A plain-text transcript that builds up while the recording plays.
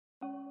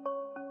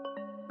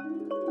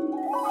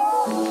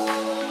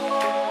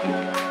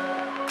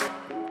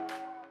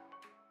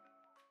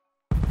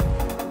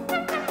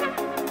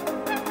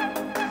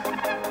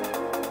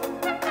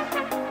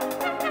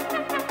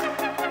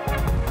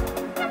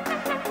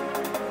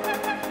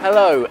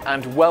Hello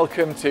and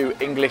welcome to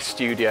English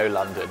Studio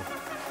London.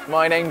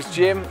 My name's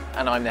Jim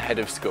and I'm the head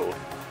of school.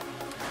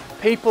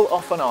 People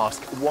often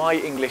ask why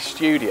English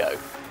Studio,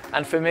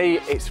 and for me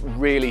it's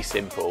really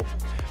simple.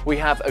 We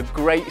have a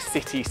great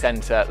city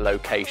centre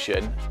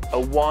location, a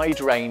wide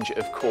range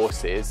of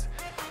courses,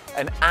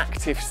 an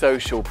active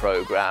social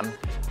programme,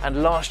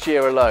 and last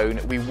year alone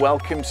we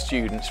welcomed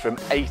students from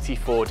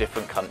 84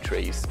 different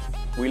countries.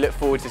 We look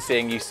forward to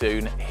seeing you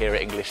soon here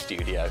at English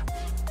Studio.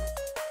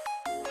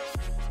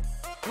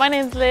 My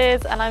name's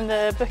Liz and I'm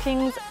the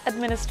bookings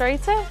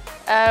administrator,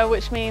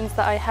 which means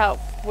that I help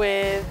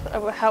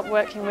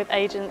working with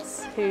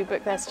agents who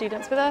book their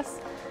students with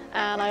us,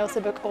 and I also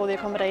book all the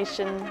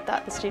accommodation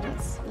that the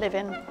students live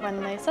in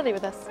when they study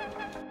with us.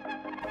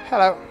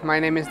 Hello, my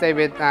name is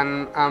David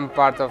and I'm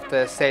part of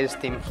the sales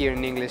team here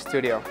in English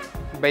Studio.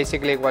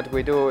 Basically what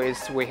we do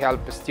is we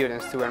help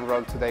students to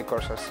enroll to their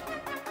courses.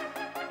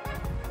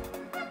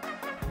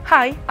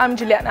 Hi, I'm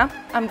Juliana.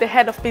 I'm the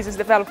Head of Business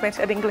Development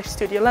at English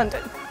Studio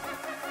London.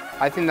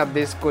 I think that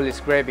this school is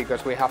great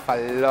because we have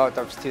a lot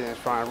of students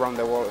from around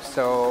the world.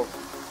 So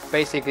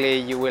basically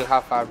you will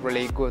have a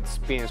really good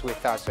experience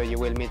with us. So you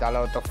will meet a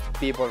lot of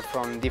people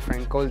from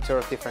different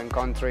cultures, different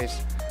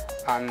countries,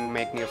 and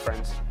make new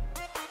friends.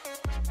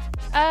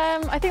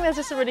 I think there's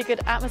just a really good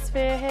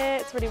atmosphere here.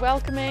 It's really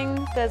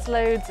welcoming. There's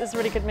a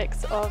really good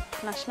mix of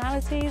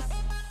nationalities.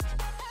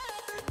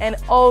 And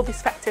all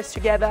these factors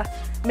together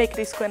make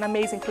this school an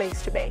amazing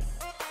place to be.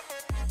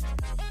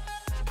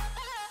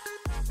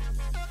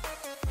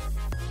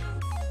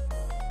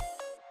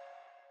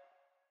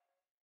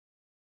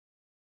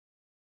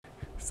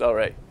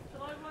 Sorry.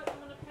 Shall I write them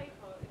on a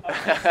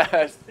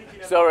paper?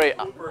 Sorry.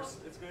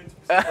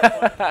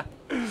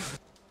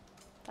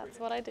 That's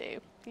what I do.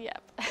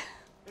 Yep.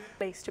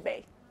 Place to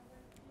be.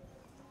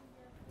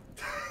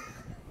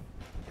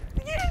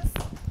 Yes!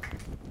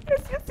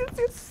 Yes, yes, yes,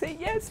 yes. Say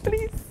yes,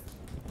 please.